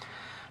happy.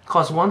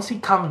 Because once he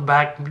comes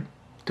back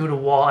to the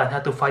Wall and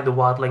had to fight the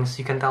Wildlings,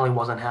 you can tell he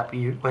wasn't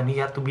happy. When he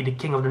had to be the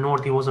king of the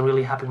north, he wasn't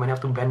really happy. When he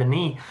had to bend the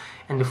knee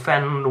and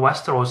defend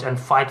Westeros and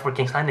fight for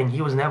King's Landing,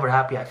 he was never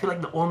happy. I feel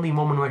like the only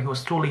moment where he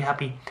was truly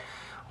happy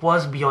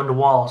was Beyond the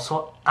Wall.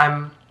 So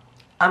I'm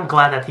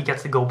glad that he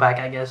gets to go back,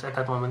 I guess, at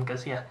that moment,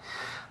 because yeah.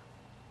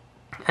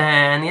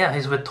 And yeah,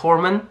 he's with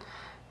Tormund,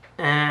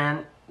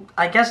 and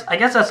I guess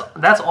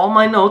that's all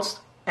my notes.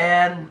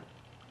 And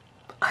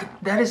I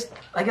guess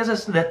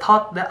that's the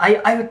thought that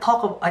I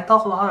talk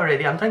a lot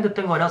already. I'm trying to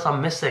think what else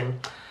I'm missing.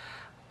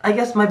 I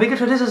guess my biggest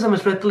criticism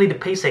is literally the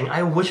pacing.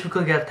 I wish we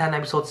could get a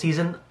 10-episode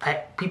season.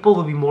 People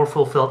will be more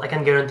fulfilled, I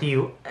can guarantee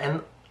you.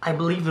 And I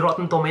believe the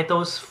Rotten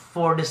Tomatoes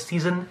for this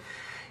season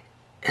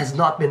has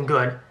not been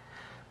good.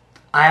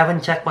 I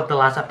haven't checked what the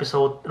last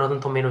episode Rotten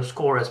Tomatoes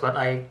score is, but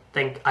I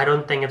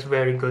don't think it's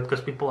very good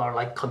because people are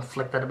like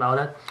conflicted about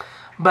it.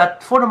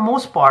 But for the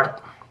most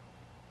part,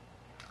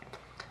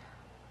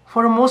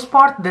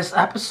 this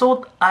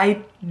episode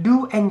I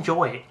do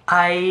enjoy.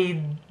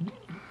 I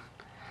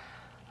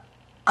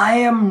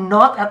am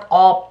not at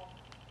all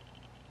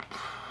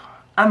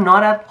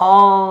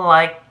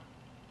like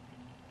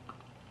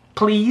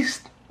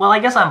pleased. Well, I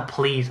guess I'm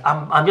pleased.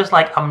 I'm just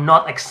like, I'm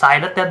not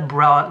excited that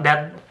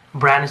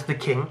Bran is the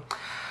king.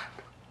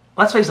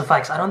 Let's face the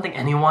facts. I don't think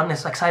anyone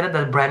is excited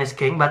that Bran is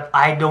king, but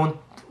I don't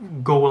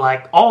go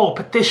like, oh,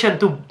 petition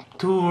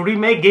to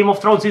remake Game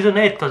of Thrones season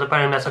 8, because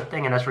apparently that's a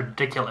thing and that's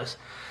ridiculous.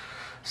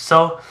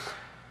 So,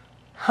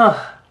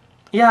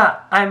 yeah,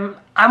 I'm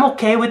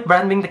okay with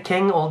Bran being the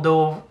king,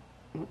 although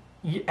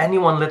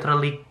anyone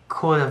literally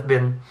could have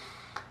been.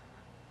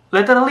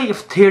 Literally,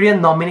 if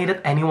Tyrion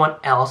nominated anyone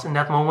else in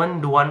that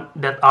moment, the one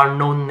that are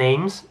known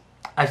names,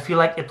 I feel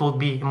like it would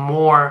be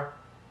more.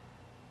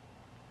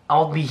 I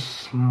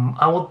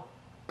would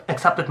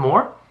accept it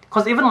more.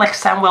 Because even like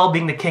Samwell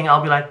being the king,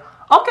 I'll be like,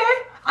 okay,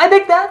 I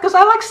dig that because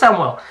I like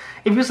Samwell.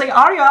 If you say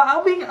Arya,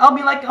 I'll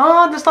be like,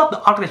 oh, that's not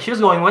the arc that she's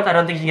going with. I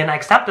don't think she's gonna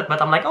accept it,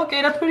 but I'm like,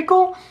 okay, that's pretty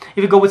cool.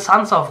 If you go with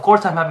Sansa, of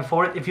course I'm happy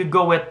for it. If you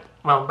go with,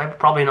 well,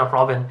 probably not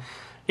Robin.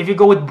 If you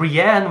go with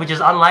Brienne, which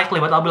is unlikely,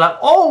 but I'll be like,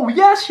 oh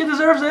yes, she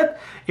deserves it.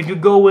 If you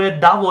go with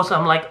Davos,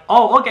 I'm like,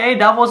 oh okay,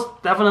 Davos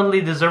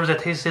definitely deserves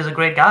it. He's a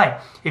great guy.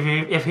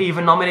 If he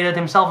even nominated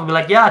himself, I'll be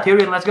like, yeah,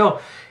 Tyrion, let's go.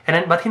 And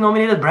then, but he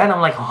nominated Bran.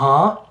 I'm like,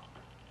 huh?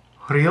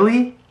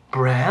 Really?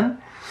 Bran?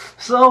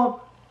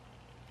 So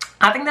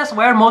I think that's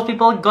where most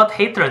people got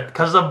hatred,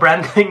 because of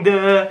Bran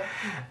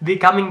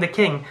becoming the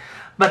king.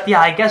 But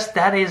yeah, I guess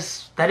that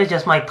is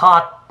just my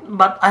thought.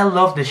 But I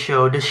love the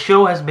show. The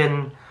show has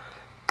been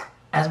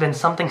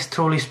something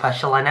truly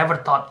special. I never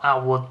thought I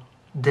would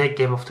dig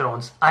Game of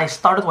Thrones. I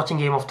started watching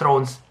Game of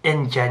Thrones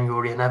in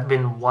January, and I've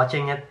been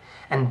watching it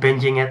and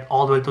binging it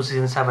all the way to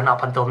season 7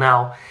 up until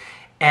now.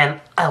 And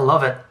I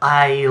love it.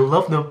 I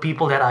love the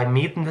people that I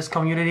meet in this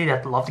community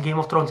that love Game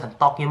of Thrones and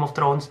talk Game of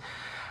Thrones.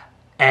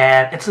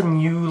 And it's a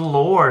new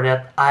lore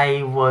that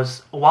I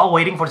was, while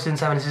waiting for season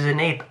 7 and season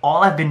 8,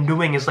 all I've been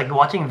doing is like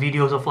watching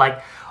videos of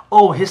like,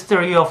 oh,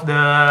 history of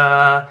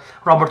the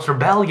Robert's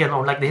Rebellion,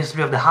 or like the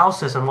history of the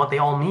houses and what they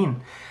all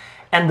mean.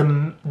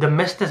 And the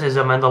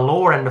mysticism and the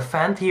lore and the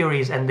fan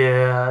theories and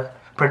the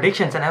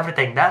predictions and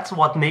everything, that's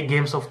what make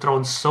Games of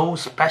Thrones so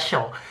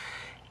special.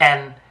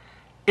 And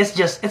it's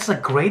a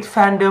great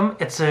fandom,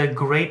 it's a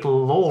great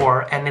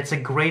lore, and it's a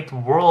great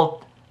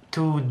world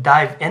to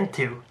dive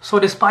into. So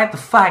despite the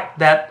fact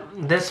that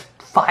this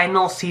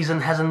final season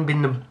hasn't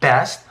been the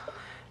best,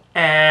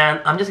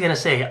 and I'm just gonna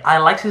say, I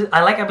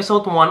like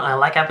episode 1, I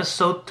like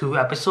episode 2,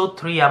 episode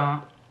 3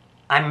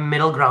 I'm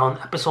middle ground,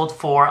 episode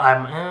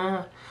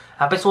 4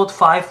 episode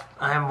 5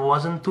 I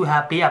wasn't too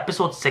happy,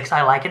 episode 6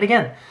 I like it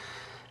again,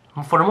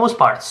 for the most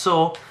part.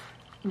 So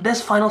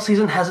this final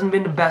season hasn't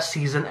been the best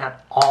season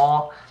at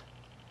all,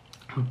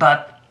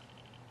 but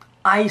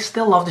I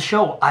still love the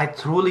show, I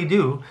truly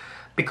do,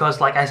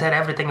 because like I said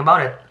everything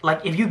about it.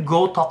 Like if you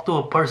go talk to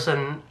a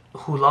person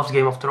who loves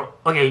Game of Thrones,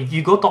 okay,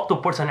 you go talk to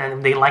a person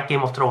and they like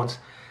Game of Thrones,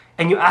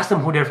 and you ask them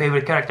who their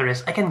favorite character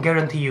is, I can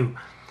guarantee you,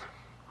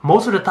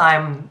 most of the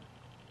time,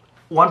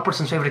 one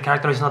person's favorite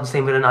character is not the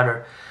same with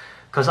another.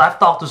 Because I've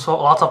talked to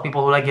lots of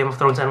people who like Game of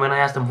Thrones, and when I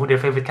ask them who their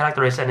favorite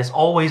character is, and it's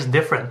always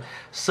different.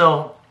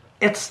 So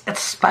it's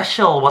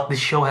special what this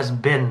show has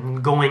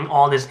been going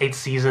all this 8th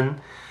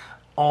season,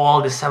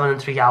 all the 7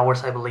 and 3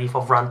 hours I believe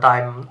of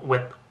runtime,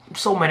 with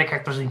so many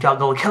characters to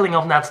juggle, killing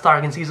off Ned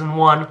Stark in season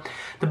 1,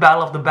 the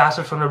Battle of the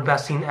Bastards, one of the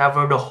best scene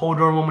ever, the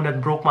Hodor moment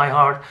that broke my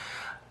heart,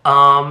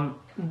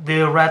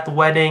 the red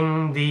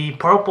wedding, the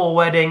purple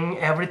wedding,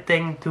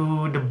 everything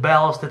to the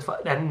bells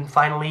and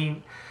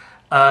finally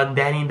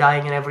Dany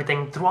dying and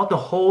everything. Throughout the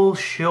whole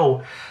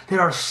show, there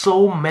are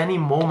so many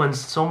moments,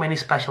 so many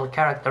special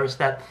characters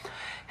that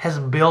has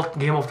built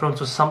Game of Thrones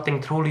to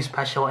something truly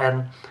special.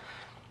 And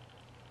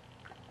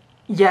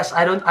yes,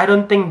 I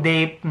don't think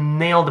they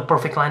nailed the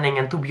perfect landing,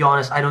 and to be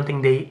honest, I don't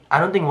think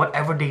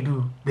whatever they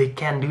do, they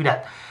can do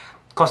that,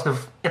 because the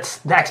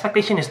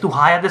expectation is too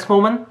high at this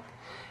moment.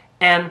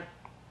 And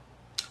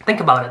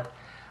think about it,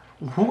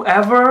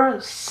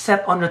 whoever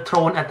sat on the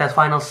throne at that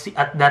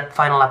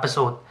final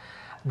episode,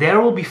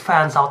 there will be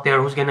fans out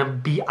there who's gonna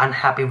be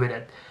unhappy with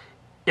it.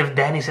 If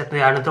Dany sat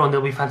there on the throne,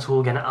 there'll be fans who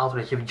are gonna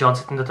outrage. If Jon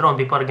sits on the throne,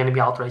 people are gonna be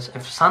outraged.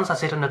 If Sansa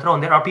sits on the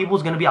throne, there are people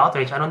who's gonna be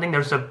outraged. I don't think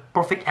there's a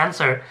perfect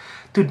answer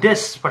to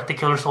this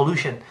particular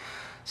solution.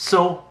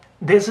 So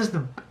if this is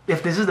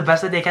the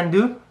best that they can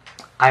do,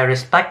 I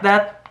respect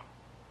that.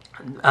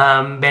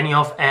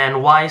 Benioff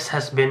and Weiss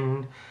has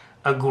been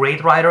a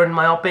great writer in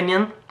my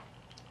opinion.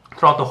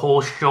 Throughout the whole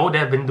show,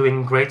 they've been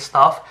doing great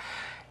stuff.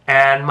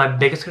 And my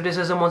biggest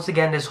criticism, once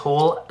again, this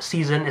whole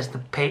season is the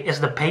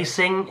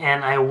pacing,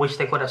 and I wish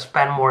they could have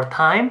spent more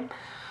time.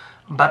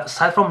 But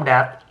aside from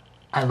that,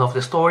 I love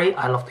the story,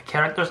 I love the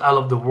characters, I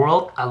love the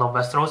world, I love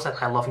Westeros, and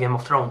I love Game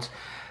of Thrones.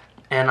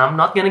 And I'm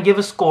not gonna give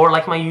a score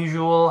like my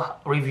usual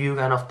review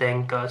kind of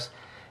thing, because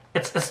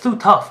it's too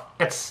tough.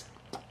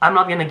 I'm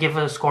not gonna give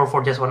a score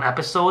for just one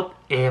episode.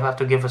 If I have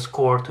to give a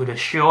score to the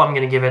show, I'm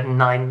gonna give it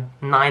 9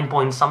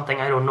 point something.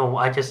 I don't know.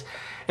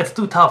 It's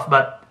too tough,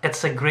 but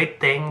it's a great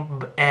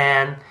thing.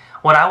 And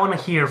what I want to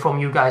hear from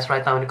you guys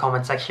right now in the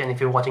comment section, if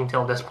you're watching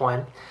till this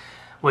point,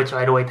 which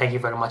by the way, thank you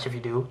very much if you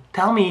do.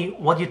 Tell me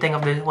what you think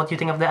of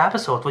the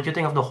episode, what you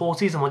think of the whole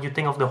season, what you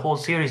think of the whole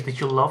series. Did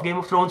you love Game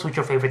of Thrones? Who's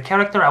your favorite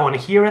character? I want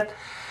to hear it.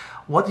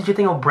 What did you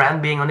think of Bran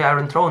being on the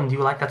Iron Throne? Do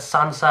you like that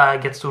Sansa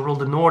gets to rule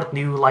the North?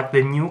 Do you like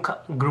the new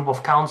group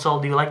of council?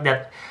 Do you like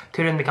that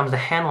Tyrion becomes the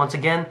Hand once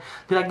again?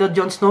 Do you like that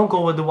Jon Snow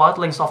go with the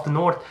Wildlings of the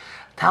North?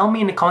 Tell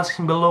me in the comment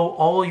section below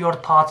all your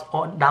thoughts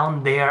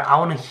down there. I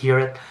want to hear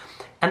it.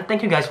 And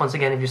thank you guys once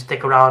again if you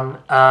stick around.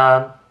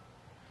 I'm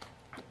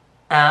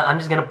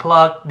just going to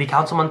plug the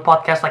Councilman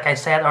podcast like I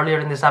said earlier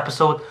in this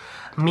episode.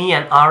 Me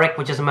and Arik,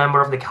 which is a member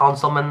of the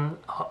Councilman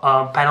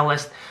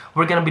panelist,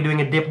 we're going to be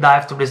doing a deep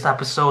dive to this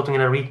episode. We're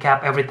going to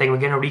recap everything. We're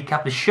going to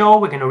recap the show.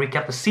 We're going to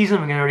recap the season.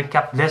 We're going to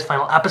recap this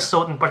final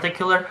episode in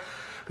particular.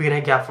 We're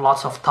going to give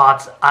lots of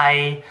thoughts.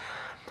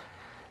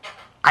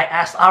 I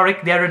asked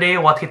Arik the other day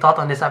what he thought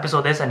on this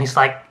episode is, and he's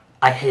like,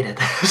 I hate it.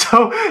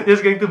 So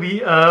there's going to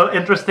be an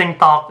interesting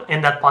talk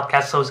in that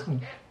podcast. So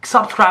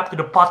subscribe to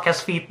the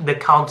podcast feed, The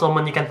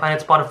Councilman. You can find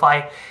it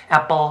Spotify,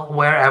 Apple,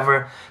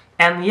 wherever.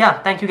 And yeah,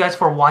 thank you guys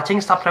for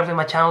watching. Subscribe to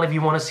my channel if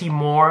you want to see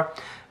more.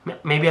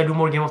 Maybe I do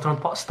more Game of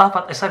Thrones stuff,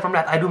 but aside from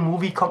that, I do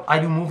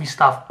movie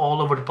stuff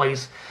all over the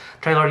place.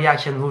 trailer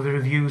reaction, movie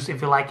reviews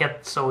if you like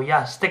it. So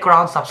yeah, stick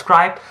around,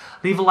 subscribe,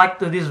 leave a like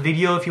to this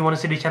video if you want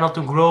to see the channel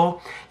to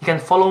grow. You can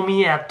follow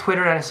me at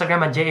Twitter and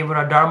Instagram at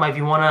JAburadharma. If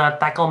you want to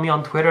tackle me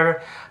on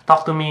Twitter,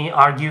 talk to me,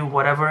 argue,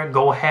 whatever,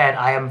 go ahead.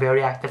 I am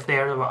very active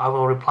there. I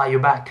will reply you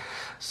back.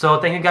 So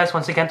thank you guys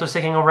once again for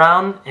sticking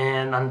around,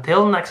 and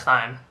until next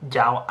time,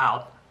 Jao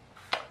out.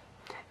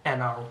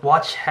 And our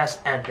watch has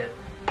ended.